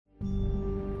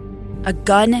a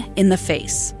gun in the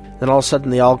face. Then all of a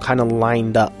sudden, they all kind of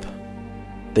lined up.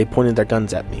 They pointed their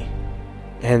guns at me.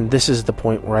 And this is the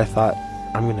point where I thought,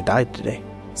 I'm going to die today.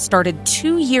 Started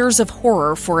 2 years of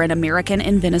horror for an American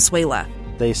in Venezuela.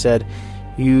 They said,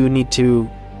 you need to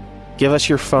give us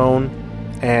your phone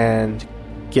and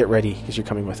get ready because you're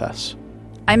coming with us.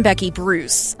 I'm Becky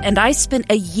Bruce, and I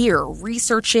spent a year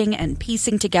researching and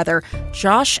piecing together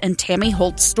Josh and Tammy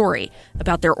Holt's story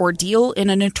about their ordeal in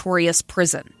a notorious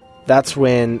prison. That's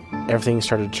when everything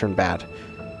started to turn bad.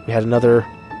 We had another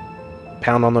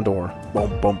pound on the door.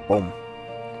 Boom, boom, boom.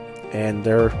 And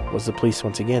there was the police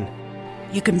once again.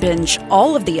 You can binge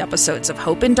all of the episodes of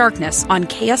Hope in Darkness on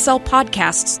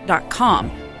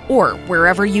KSLpodcasts.com or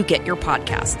wherever you get your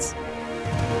podcasts.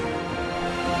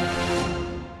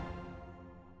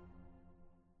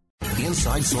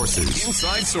 Inside Sources.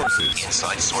 Inside Sources.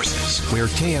 Inside Sources. Where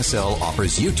KSL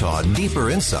offers Utah deeper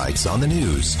insights on the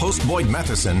news. Host Boyd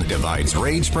Matheson divides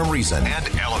rage from reason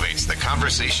and elevates the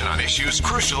conversation on issues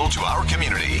crucial to our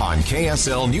community. On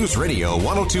KSL News Radio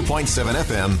 102.7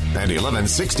 FM and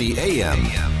 1160 AM.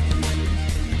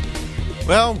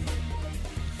 Well,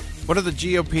 what are the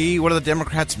GOP, what are the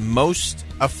Democrats most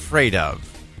afraid of?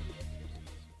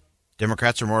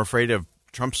 Democrats are more afraid of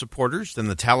Trump supporters than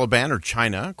the Taliban or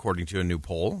China, according to a new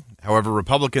poll. However,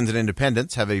 Republicans and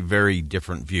independents have a very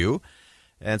different view.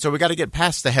 And so we got to get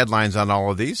past the headlines on all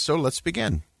of these. So let's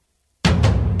begin.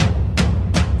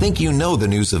 Think you know the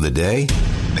news of the day?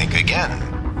 Think again.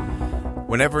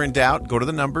 Whenever in doubt, go to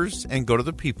the numbers and go to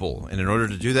the people. And in order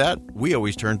to do that, we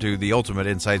always turn to the ultimate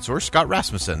inside source, Scott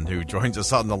Rasmussen, who joins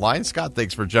us on the line. Scott,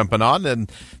 thanks for jumping on. And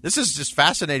this is just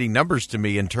fascinating numbers to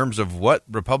me in terms of what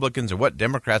Republicans and what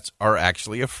Democrats are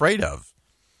actually afraid of.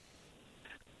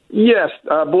 Yes,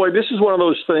 boy, this is one of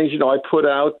those things, I put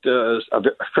out a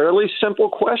fairly simple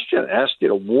question. Ask,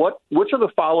 which of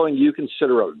the following you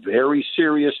consider a very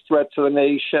serious threat to the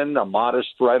nation, a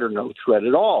modest threat, or no threat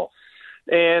at all?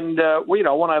 And,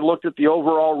 when I looked at the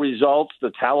overall results,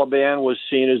 the Taliban was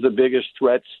seen as the biggest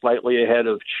threat, slightly ahead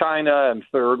of China, and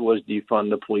third was defund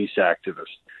the police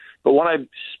activists. But when I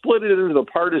split it into the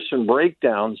partisan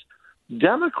breakdowns,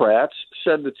 Democrats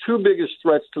said the two biggest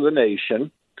threats to the nation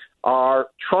are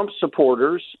Trump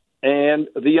supporters and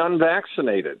the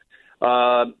unvaccinated.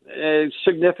 And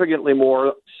significantly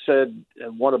more said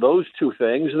one of those two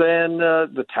things than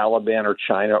the Taliban or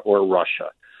China or Russia.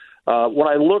 When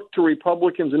I looked to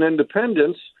Republicans and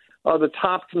independents, the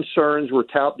top concerns were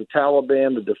the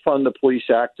Taliban, the defund the police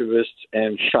activists,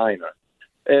 and China.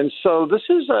 And so this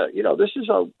is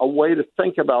a way to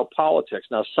think about politics.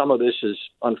 Now, some of this is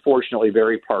unfortunately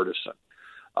very partisan.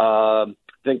 I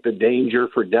think the danger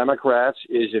for Democrats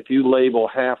is if you label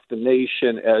half the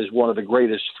nation as one of the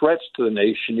greatest threats to the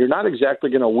nation, you're not exactly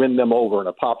going to win them over in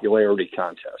a popularity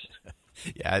contest.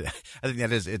 Yeah, I think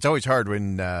that is. It's always hard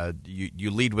when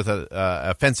you lead with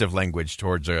offensive language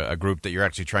towards a group that you're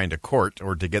actually trying to court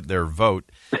or to get their vote.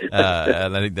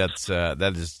 And I think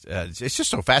that is it's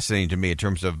just so fascinating to me in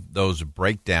terms of those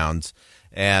breakdowns.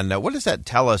 And what does that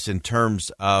tell us in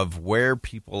terms of where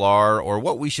people are or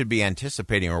what we should be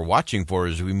anticipating or watching for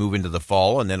as we move into the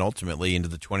fall and then ultimately into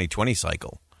the 2020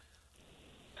 cycle?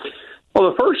 Well,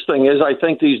 the first thing is I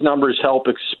think these numbers help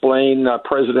explain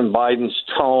President Biden's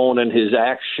tone and his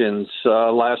actions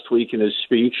last week in his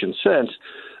speech and since.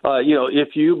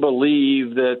 If you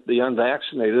believe that the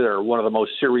unvaccinated are one of the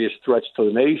most serious threats to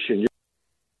the nation, you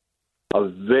have a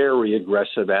very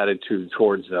aggressive attitude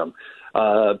towards them.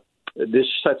 This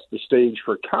sets the stage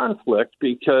for conflict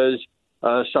because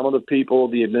some of the people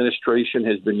the administration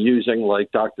has been using,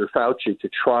 like Dr. Fauci, to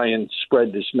try and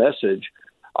spread this message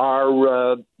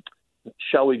are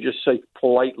shall we just say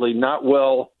politely, not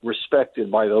well respected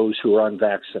by those who are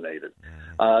unvaccinated.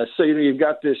 So you've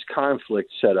got this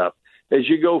conflict set up. As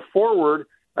you go forward,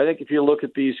 I think if you look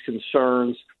at these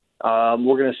concerns,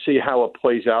 we're going to see how it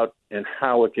plays out and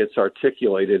how it gets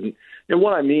articulated. And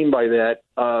what I mean by that,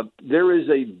 there is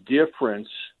a difference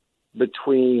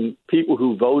between people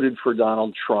who voted for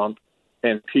Donald Trump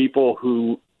and people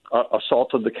who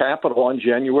assaulted the Capitol on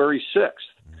January 6th.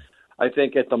 I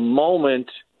think at the moment,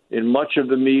 in much of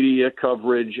the media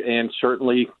coverage, and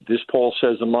certainly this poll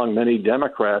says among many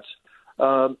Democrats,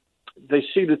 they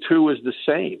see the two as the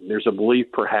same. There's a belief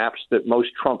perhaps that most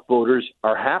Trump voters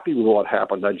are happy with what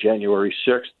happened on January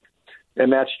 6th,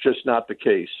 and that's just not the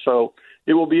case. So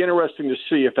it will be interesting to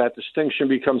see if that distinction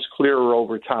becomes clearer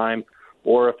over time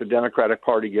or if the Democratic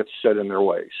Party gets set in their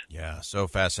ways. Yeah, so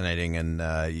fascinating.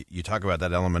 And you talk about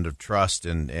that element of trust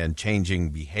and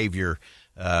changing behavior.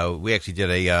 We actually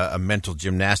did a mental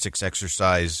gymnastics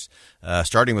exercise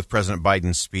starting with President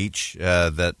Biden's speech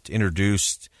that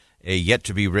introduced a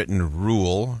yet-to-be-written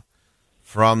rule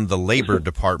from the Labor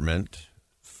Department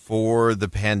for the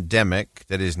pandemic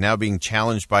that is now being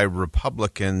challenged by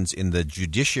Republicans in the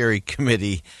Judiciary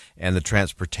Committee and the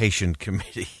Transportation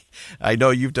Committee. I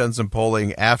know you've done some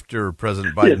polling after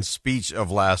President Biden's speech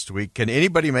of last week. Can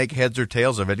anybody make heads or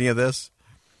tails of any of this?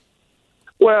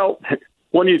 Well,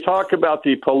 when you talk about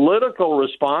the political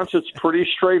response, it's pretty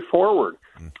straightforward.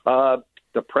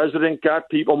 The president got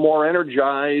people more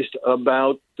energized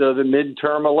about the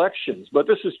midterm elections. But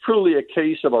this is truly a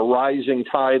case of a rising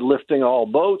tide lifting all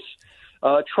boats.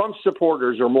 Trump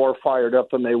supporters are more fired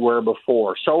up than they were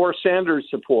before. So are Sanders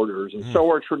supporters, and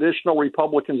so are traditional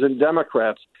Republicans and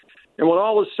Democrats. And when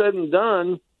all is said and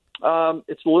done,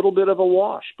 it's a little bit of a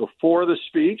wash. Before the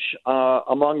speech,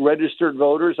 among registered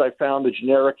voters, I found the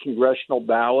generic congressional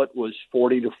ballot was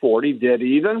 40-40, dead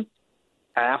even.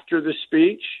 After the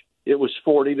speech, it was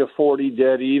 40-40,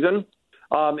 dead even.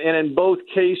 And in both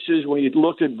cases, when you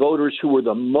looked at voters who were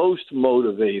the most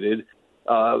motivated,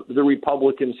 the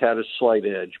Republicans had a slight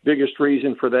edge. Biggest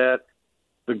reason for that,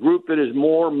 the group that is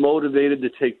more motivated to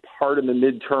take part in the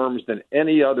midterms than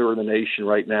any other in the nation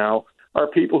right now are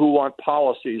people who want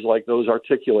policies like those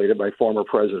articulated by former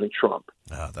President Trump.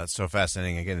 That's so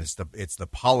fascinating. Again, it's the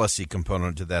policy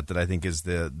component to that I think is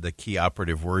the key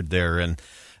operative word there. And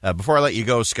before I let you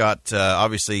go, Scott,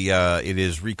 obviously it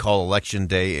is recall election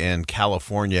day in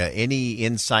California. Any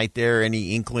insight there,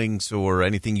 any inklings or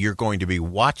anything you're going to be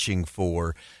watching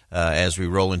for as we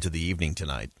roll into the evening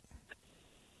tonight?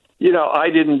 You know, I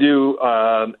didn't do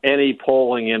any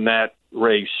polling in that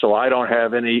race, so I don't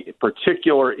have any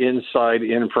particular inside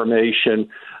information.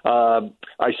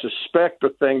 I suspect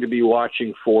the thing to be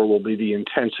watching for will be the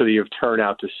intensity of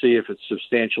turnout to see if it's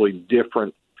substantially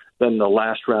different than the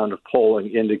last round of polling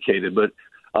indicated. But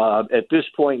at this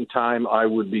point in time, I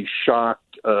would be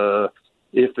shocked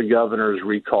if the governor is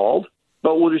recalled.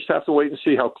 But we'll just have to wait and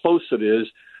see how close it is.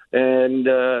 And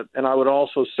I would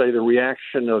also say the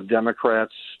reaction of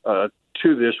Democrats to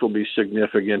this will be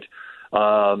significant.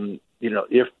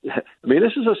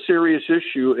 This is a serious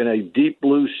issue in a deep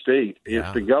blue state. Yeah.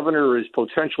 If the governor is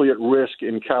potentially at risk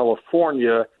in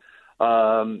California,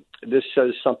 this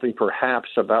says something perhaps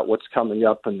about what's coming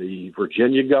up in the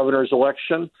Virginia governor's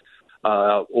election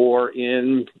or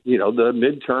in, the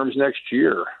midterms next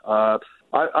year.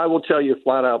 I will tell you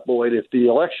flat out, Boyd, if the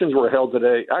elections were held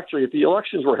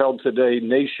today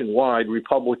nationwide,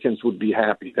 Republicans would be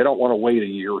happy. They don't want to wait a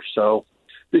year or so.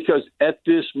 Because at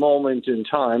this moment in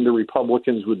time, the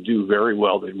Republicans would do very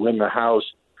well. They'd win the House,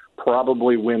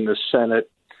 probably win the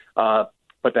Senate,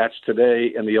 but that's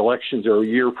today, and the elections are a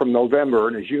year from November,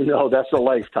 and as you know, that's a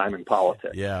lifetime in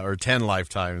politics. Yeah, or 10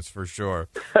 lifetimes for sure.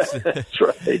 That's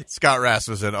right. Scott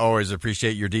Rasmussen, always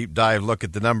appreciate your deep dive look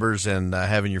at the numbers and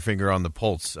having your finger on the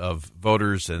pulse of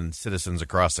voters and citizens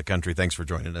across the country. Thanks for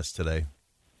joining us today.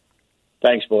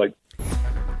 Thanks, Boyd.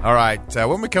 All right.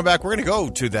 When we come back, we're going to go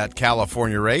to that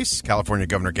California race. California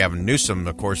Governor Gavin Newsom,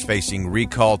 of course, facing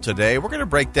recall today. We're going to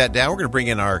break that down. We're going to bring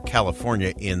in our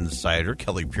California insider,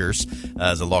 Kelly Pierce,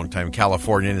 as a longtime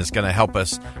Californian, is going to help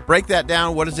us break that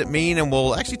down. What does it mean? And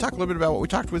we'll actually talk a little bit about what we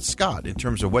talked with Scott in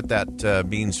terms of what that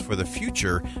means for the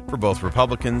future for both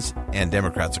Republicans and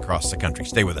Democrats across the country.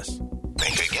 Stay with us.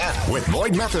 Think Again with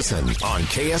Boyd Matheson on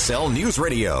KSL News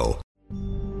Radio.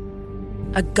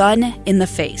 A gun in the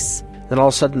face. Then all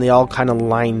of a sudden, they all kind of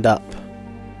lined up.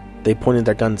 They pointed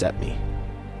their guns at me.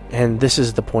 And this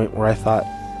is the point where I thought,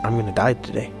 I'm going to die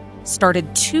today.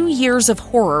 Started 2 years of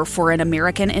horror for an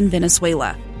American in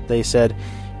Venezuela. They said,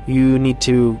 you need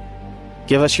to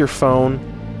give us your phone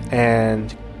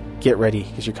and get ready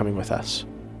because you're coming with us.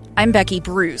 I'm Becky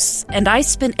Bruce, and I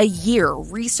spent a year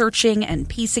researching and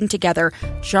piecing together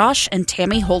Josh and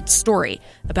Tammy Holt's story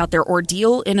about their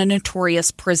ordeal in a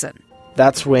notorious prison.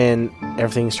 That's when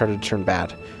everything started to turn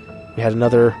bad. We had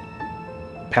another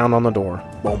pound on the door.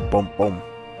 Boom, boom, boom.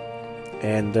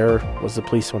 And there was the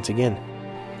police once again.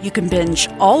 You can binge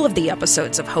all of the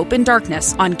episodes of Hope in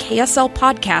Darkness on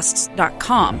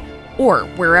KSLPodcasts.com or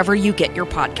wherever you get your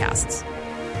podcasts.